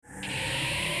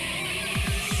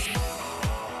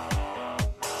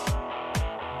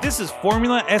This is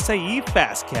Formula SAE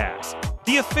Fastcast,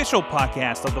 the official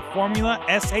podcast of the Formula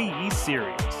SAE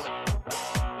series.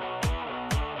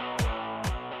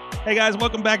 Hey guys,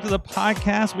 welcome back to the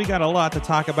podcast. We got a lot to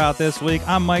talk about this week.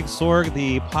 I'm Mike Sorg,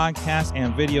 the podcast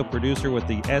and video producer with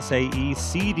the SAE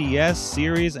CDS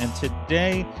series, and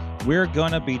today we're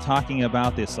going to be talking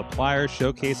about the Supplier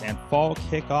Showcase and Fall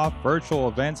Kickoff virtual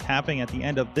events happening at the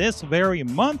end of this very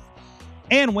month.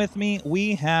 And with me,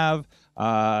 we have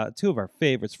two of our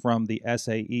favorites from the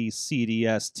SAE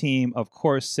CDS team. Of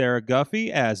course, Sarah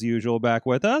Guffey, as usual, back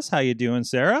with us. How you doing,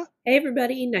 Sarah? Hey,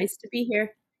 everybody. Nice to be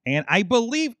here. And I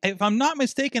believe, if I'm not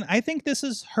mistaken, I think this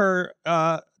is her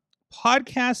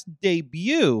podcast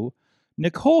debut.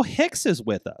 Nicole Hicks is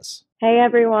with us. Hey,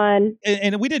 everyone.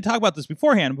 And we did talk about this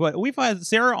beforehand, but we've had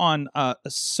Sarah on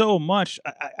so much.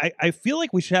 I feel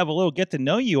like we should have a little get to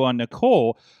know you on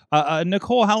Nicole.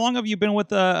 Nicole, how long have you been with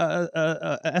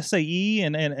SAE,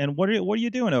 and what are you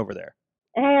doing over there?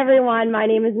 Hey, everyone. My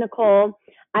name is Nicole.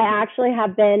 I actually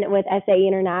have been with SAE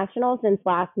International since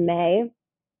last May,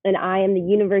 and I am the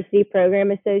University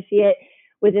Program Associate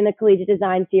within the Collegiate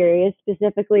Design Series,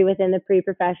 specifically within the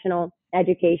Pre-Professional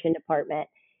Education Department.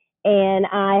 And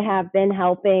I have been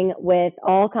helping with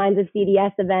all kinds of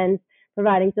CDS events,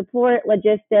 providing support,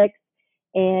 logistics,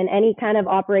 and any kind of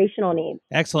operational needs.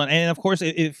 Excellent. And of course,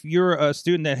 if you're a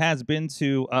student that has been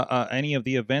to any of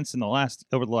the events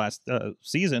over the last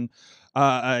season,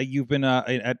 you've been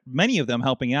at many of them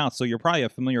helping out. So you're probably a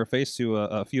familiar face to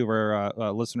a few of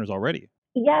our listeners already.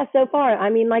 Yeah, so far. I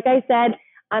mean, like I said,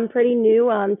 I'm pretty new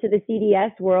to the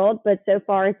CDS world, but so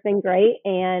far it's been great.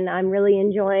 And I'm really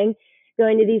enjoying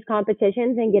going to these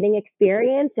competitions and getting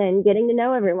experience and getting to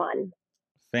know everyone.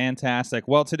 Fantastic.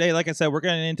 Well, today, like I said, we're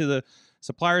getting into the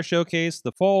Supplier Showcase,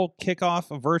 the Fall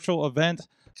Kickoff virtual event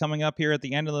coming up here at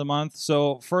the end of the month.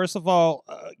 So first of all,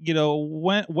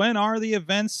 when are the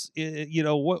events?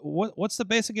 What's the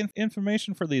basic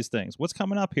information for these things? What's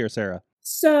coming up here, Sarah?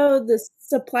 So the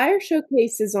Supplier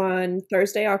Showcase is on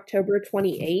Thursday, October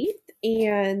 28th,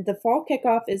 and the Fall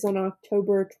Kickoff is on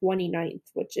October 29th,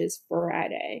 which is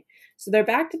Friday. So they're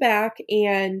back-to-back,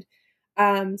 and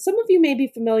some of you may be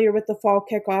familiar with the Fall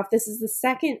Kickoff. This is the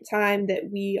second time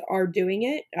that we are doing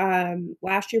it.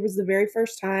 Last year was the very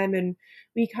first time, and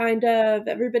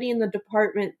everybody in the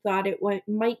department thought it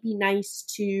might be nice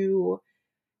to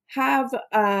have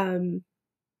an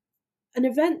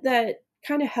event that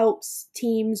kind of helps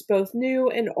teams, both new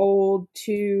and old,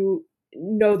 to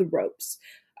know the ropes.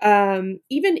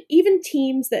 Even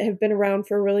teams that have been around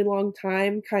for a really long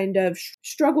time kind of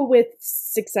struggle with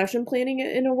succession planning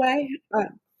in a way.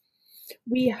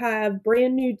 We have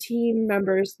brand new team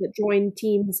members that join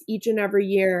teams each and every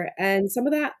year, and some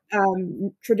of that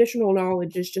traditional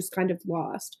knowledge is just kind of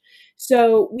lost.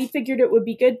 So we figured it would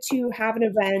be good to have an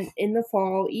event in the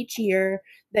fall each year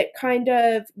that kind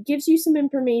of gives you some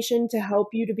information to help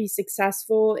you to be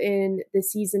successful in the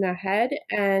season ahead,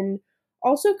 and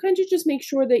also kind of just make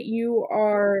sure that you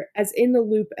are as in the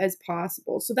loop as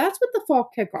possible. So that's what the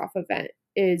Fall Kickoff event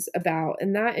is about.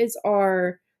 And that is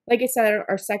like I said,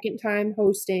 our second time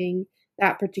hosting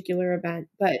that particular event.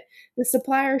 But the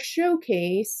Supplier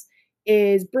Showcase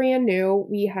is brand new.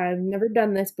 We have never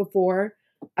done this before.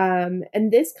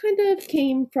 And this kind of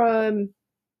came from,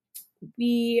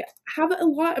 we have a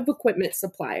lot of equipment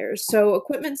suppliers. So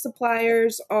equipment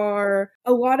suppliers are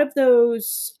a lot of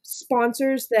those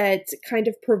sponsors that kind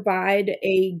of provide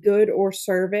a good or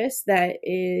service that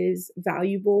is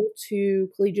valuable to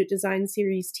Collegiate Design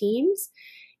Series teams.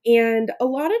 And a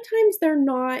lot of times they're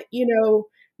not,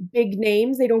 big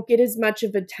names. They don't get as much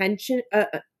of attention.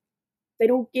 They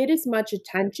don't get as much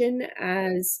attention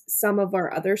as some of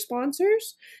our other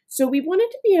sponsors. So we wanted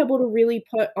to be able to really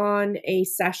put on a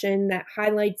session that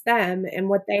highlights them and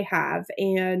what they have.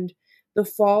 And the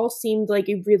fall seemed like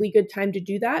a really good time to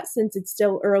do that, since it's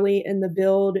still early in the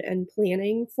build and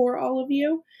planning for all of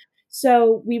you.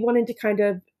 So we wanted to kind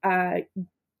of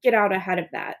get out ahead of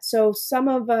that. So some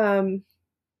of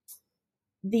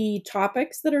the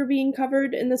topics that are being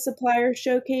covered in the Supplier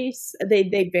Showcase,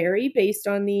 they vary based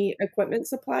on the equipment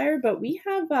supplier, but we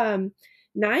have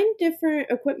 9 different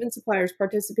equipment suppliers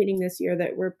participating this year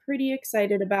that we're pretty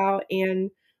excited about, and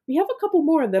we have a couple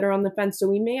more that are on the fence, so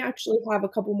we may actually have a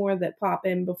couple more that pop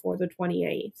in before the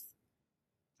 28th.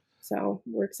 So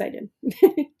we're excited.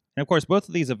 And of course, both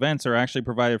of these events are actually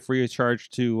provided free of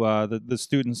charge to the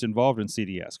students involved in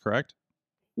CDS, correct?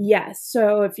 Yes.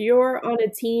 So if you're on a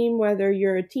team, whether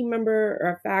you're a team member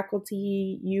or a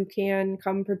faculty, you can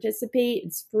come participate.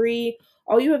 It's free.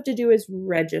 All you have to do is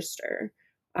register.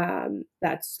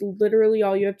 That's literally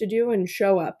all you have to do, and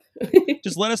show up.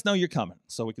 Just let us know you're coming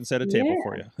so we can set a table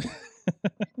for you.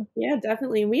 Yeah,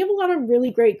 definitely. And we have a lot of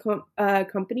really great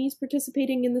companies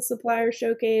participating in the supplier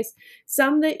showcase.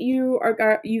 Some that you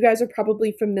guys are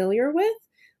probably familiar with,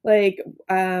 like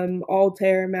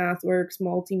Altair, MathWorks,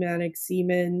 Multimatic,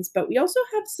 Siemens. But we also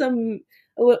have some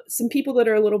people that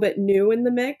are a little bit new in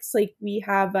the mix. Like we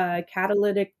have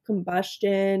Catalytic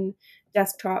Combustion,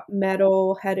 Desktop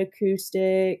Metal, Head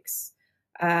Acoustics,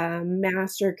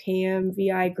 Mastercam,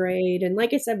 VI Grade, and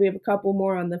like I said, we have a couple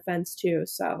more on the fence too.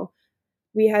 So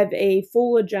we have a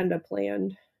full agenda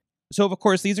planned. So of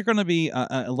course these are going to be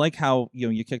like how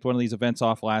you kicked one of these events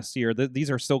off last year. These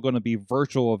are still going to be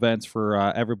virtual events for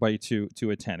everybody to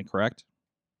attend, correct?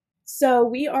 So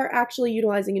we are actually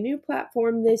utilizing a new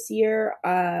platform this year.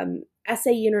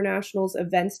 SAE International's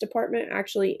events department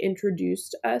actually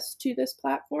introduced us to this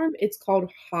platform. It's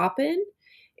called Hopin.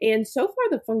 And so far,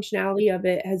 the functionality of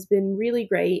it has been really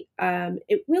great.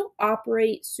 It will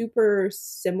operate super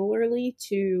similarly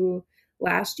to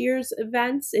last year's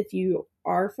events if you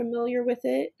are familiar with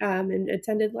it and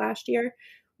attended last year.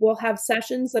 We'll have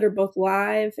sessions that are both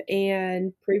live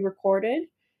and pre recorded.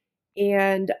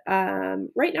 And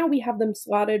right now we have them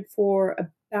slotted for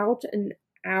about an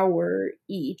hour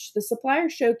each. The supplier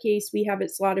showcase, we have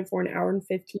it slotted for an hour and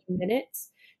 15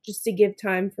 minutes just to give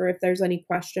time for if there's any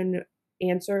question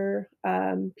answer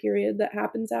period that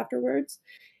happens afterwards.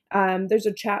 There's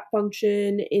a chat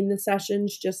function in the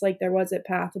sessions, just like there was at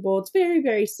Pathable. It's very,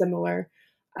 very similar.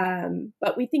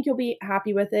 But we think you'll be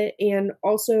happy with it. And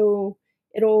also,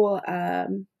 it'll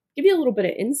give you a little bit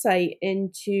of insight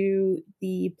into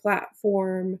the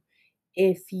platform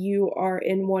if you are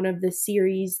in one of the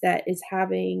series that is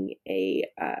having a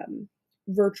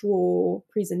virtual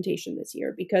presentation this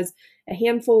year, because a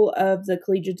handful of the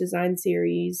collegiate design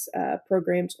series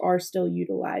programs are still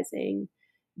utilizing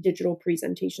digital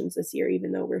presentations this year,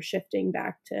 even though we're shifting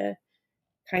back to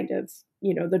kind of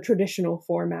the traditional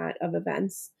format of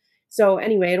events. So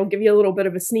anyway, it'll give you a little bit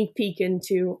of a sneak peek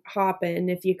into Hopin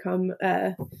if you come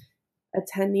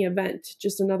attend the event.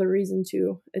 Just another reason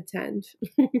to attend.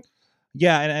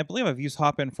 Yeah, and I believe I've used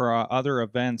Hopin for other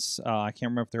events. I can't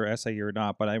remember if they're SAE or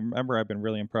not, but I remember I've been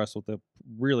really impressed with the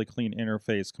really clean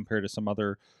interface compared to some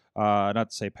other, not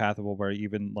to say Pathable, but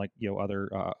even like other.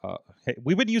 Hey,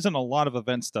 we've been using a lot of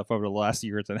event stuff over the last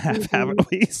years and a half,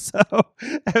 haven't we? So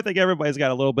I think everybody's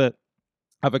got a little bit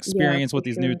of experience with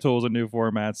these new tools and new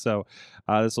formats. So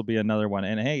this will be another one.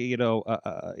 And hey,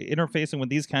 interfacing with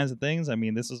these kinds of things, I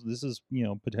mean, this is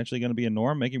potentially going to be a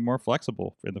norm, making more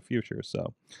flexible in the future.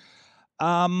 So.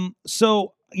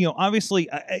 Obviously,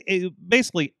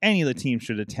 basically any of the teams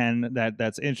should attend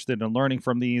that's interested in learning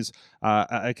from these,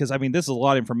 because I mean, this is a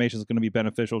lot of information that's going to be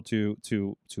beneficial to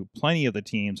plenty of the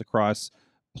teams across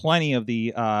plenty of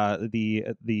the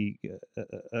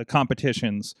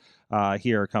competitions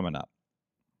here coming up.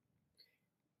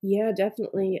 Yeah,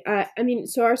 definitely. I mean,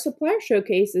 so our supplier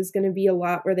showcase is going to be a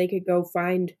lot where they could go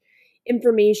find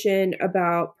information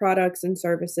about products and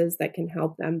services that can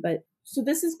help them. But so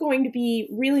this is going to be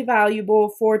really valuable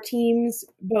for teams,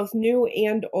 both new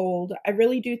and old. I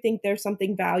really do think there's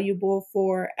something valuable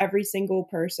for every single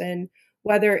person,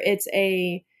 whether it's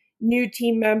a new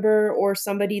team member or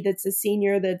somebody that's a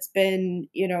senior that's been,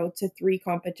 to 3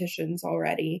 competitions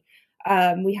already.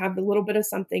 We have a little bit of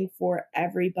something for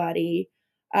everybody.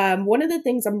 One of the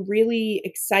things I'm really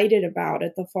excited about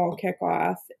at the fall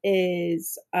kickoff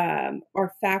is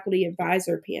our faculty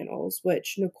advisor panels,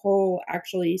 which Nicole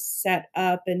actually set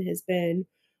up and has been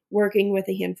working with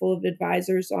a handful of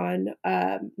advisors on.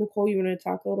 Nicole, you want to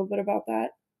talk a little bit about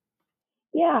that?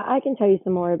 Yeah, I can tell you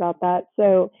some more about that.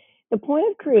 So the point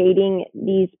of creating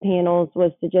these panels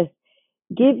was to just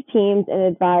give teams and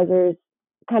advisors,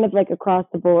 kind of like across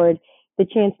the board, the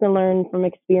chance to learn from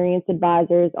experienced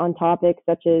advisors on topics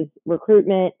such as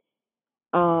recruitment,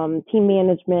 team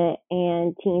management,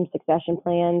 and team succession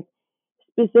plans.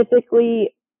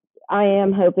 Specifically, I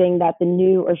am hoping that the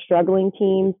new or struggling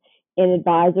teams and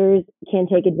advisors can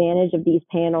take advantage of these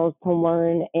panels to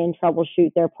learn and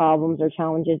troubleshoot their problems or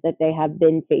challenges that they have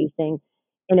been facing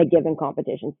in a given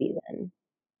competition season.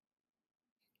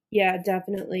 Yeah,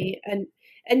 definitely.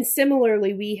 And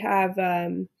similarly, we have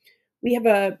a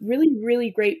really, really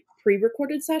great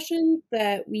pre-recorded session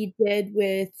that we did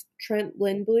with Trent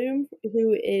Lindblom,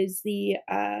 who is the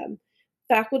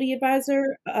faculty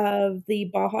advisor of the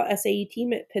Baja SAE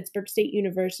team at Pittsburg State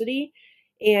University.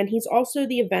 And he's also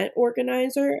the event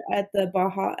organizer at the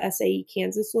Baja SAE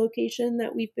Kansas location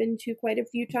that we've been to quite a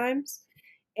few times.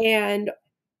 And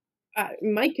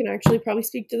Mike can actually probably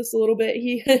speak to this a little bit.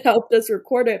 He helped us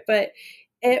record it, but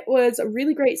it was a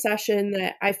really great session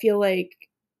that I feel like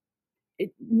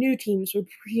new teams would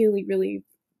really, really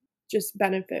just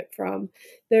benefit from.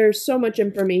 There's so much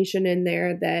information in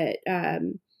there that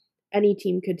any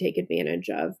team could take advantage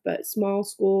of, but small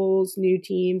schools, new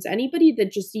teams, anybody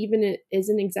that just even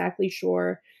isn't exactly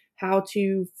sure how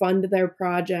to fund their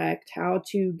project, how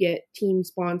to get team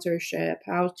sponsorship,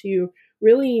 how to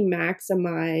really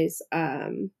maximize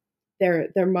their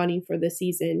money for the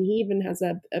season. He even has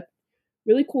a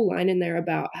really cool line in there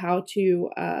about how to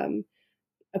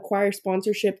acquire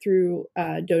sponsorship through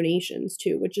donations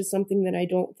too, which is something that I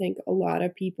don't think a lot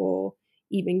of people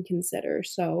even consider.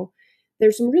 So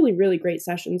there's some really, really great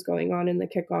sessions going on in the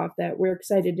kickoff that we're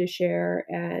excited to share.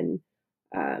 And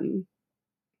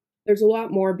there's a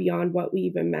lot more beyond what we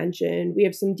even mentioned. We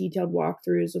have some detailed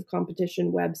walkthroughs of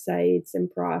competition websites and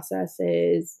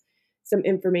processes, some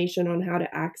information on how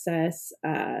to access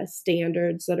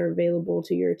standards that are available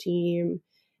to your team.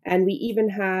 And we even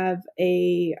have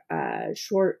a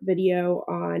short video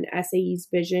on SAE's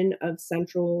vision of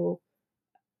central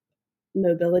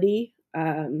mobility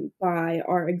by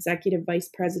our Executive Vice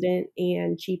President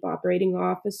and Chief Operating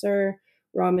Officer,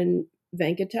 Raman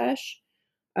Venkatesh.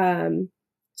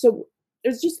 So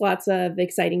there's just lots of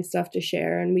exciting stuff to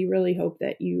share, and we really hope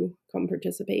that you come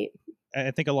participate.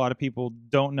 I think a lot of people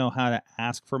don't know how to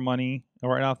ask for money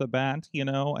right off the bat,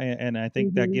 and I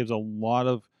think that gives a lot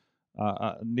of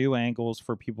new angles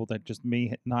for people that just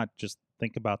may not just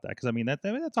think about that. Because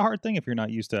that's a hard thing if you're not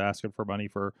used to asking for money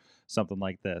for something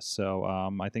like this. So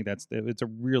I think it's a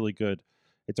really good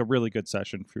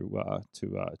session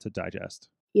to digest.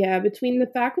 Yeah, between the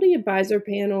faculty advisor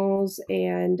panels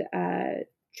and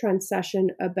Trent's session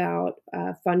about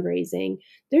fundraising,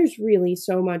 there's really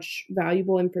so much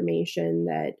valuable information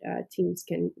that teams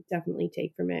can definitely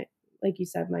take from it. Like you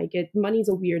said, Mike, money's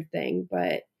a weird thing,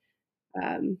 but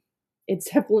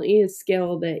it's definitely a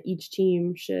skill that each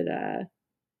team should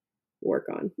work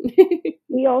on.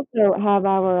 We also have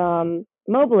our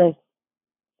Mobilist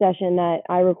session that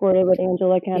I recorded with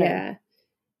Angela Kenner.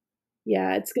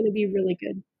 Yeah, it's going to be really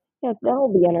good. Yes,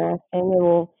 that'll be interesting. It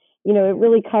will, it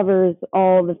really covers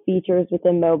all the features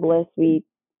within Mobilist. We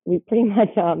pretty much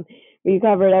we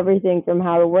covered everything from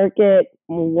how to work it,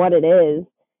 what it is,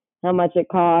 how much it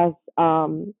costs,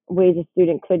 ways a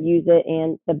student could use it,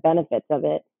 and the benefits of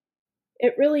it.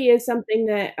 It really is something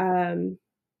that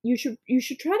you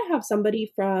should try to have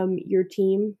somebody from your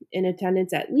team in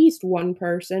attendance, at least one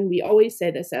person. We always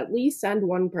say this, at least send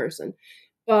one person,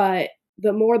 but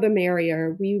the more the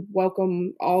merrier. We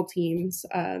welcome all teams,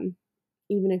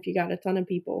 even if you got a ton of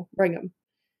people, bring them.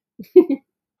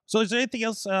 So is there anything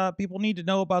else people need to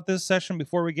know about this session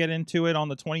before we get into it on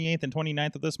the 28th and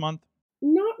 29th of this month?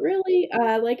 Not really.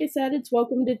 Like I said, it's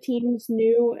welcome to teams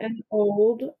new and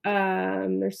old.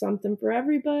 There's something for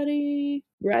everybody.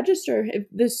 Register.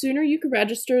 The sooner you can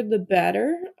register, the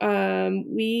better.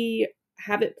 We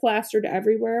have it plastered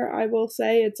everywhere, I will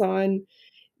say. It's on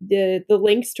the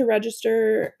links to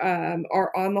register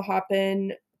are on the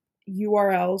Hopin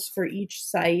URLs for each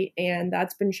site, and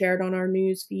that's been shared on our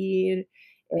news feed.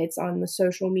 It's on the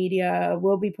social media.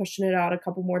 We'll be pushing it out a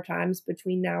couple more times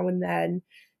between now and then.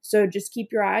 So just keep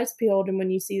your eyes peeled, and when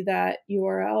you see that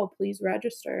URL, please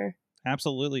register.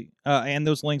 Absolutely. And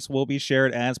those links will be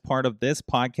shared as part of this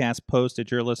podcast post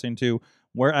that you're listening to.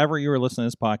 Wherever you're listening to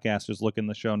this podcast, just look in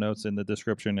the show notes in the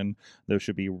description, and those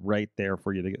should be right there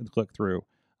for you to click through.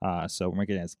 So we're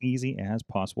making it as easy as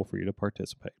possible for you to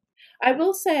participate. I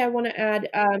will say, I want to add,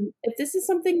 if this is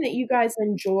something that you guys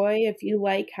enjoy, if you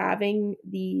like having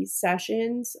these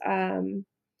sessions,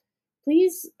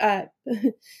 please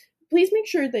please make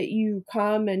sure that you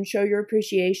come and show your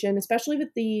appreciation, especially with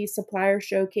the supplier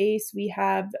showcase. We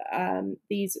have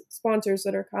these sponsors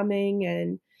that are coming,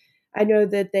 and I know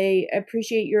that they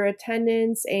appreciate your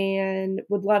attendance and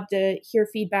would love to hear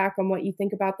feedback on what you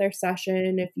think about their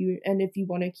session if you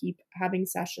want to keep having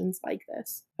sessions like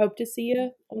this. Hope to see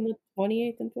you on the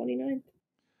 28th and 29th.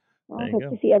 I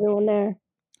hope to see everyone there.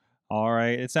 All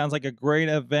right. It sounds like a great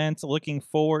event. Looking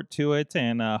forward to it,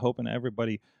 and hoping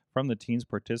everybody from the teams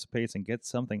participates and gets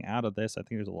something out of this. I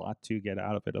think there's a lot to get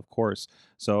out of it, of course.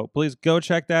 So please go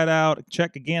check that out.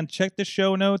 Check the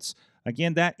show notes.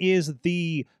 Again, that is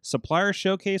the Supplier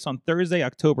Showcase on Thursday,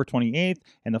 October 28th,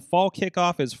 and the fall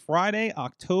kickoff is Friday,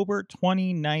 October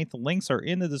 29th. Links are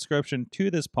in the description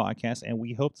to this podcast, and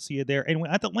we hope to see you there. And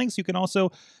at the links, you can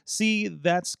also see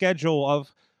that schedule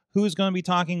of who's going to be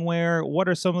talking where, what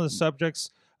are some of the subjects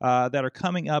that are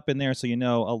coming up in there, so you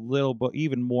know a little bit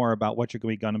even more about what you're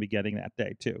going to be getting that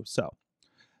day, too. So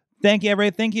thank you,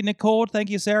 everybody. Thank you, Nicole. Thank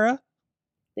you, Sarah.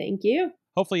 Thank you.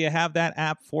 Hopefully you have that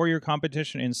app for your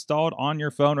competition installed on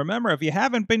your phone. Remember, if you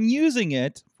haven't been using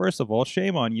it, first of all,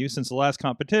 shame on you since the last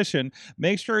competition.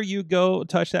 Make sure you go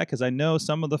touch that, because I know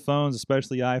some of the phones,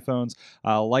 especially iPhones,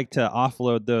 like to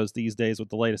offload those these days with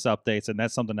the latest updates, and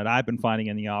that's something that I've been finding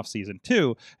in the off season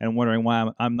too, and wondering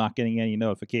why I'm not getting any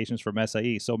notifications from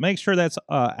SAE. So make sure that's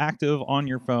active on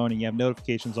your phone and you have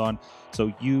notifications on,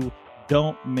 so you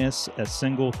don't miss a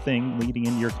single thing leading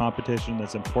into your competition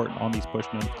that's important on these push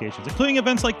notifications, including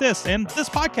events like this and this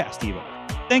podcast even.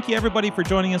 Thank you, everybody, for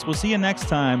joining us. We'll see you next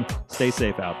time. Stay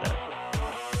safe out there.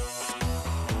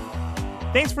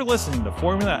 Thanks for listening to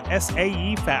Formula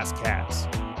SAE Fastcast.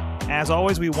 As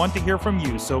always, we want to hear from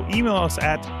you, so email us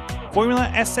at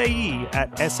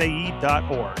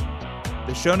formulasae@sae.org.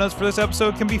 The show notes for this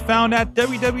episode can be found at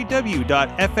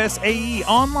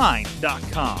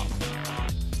www.fsaeonline.com.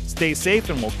 Stay safe,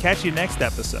 and we'll catch you next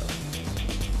episode.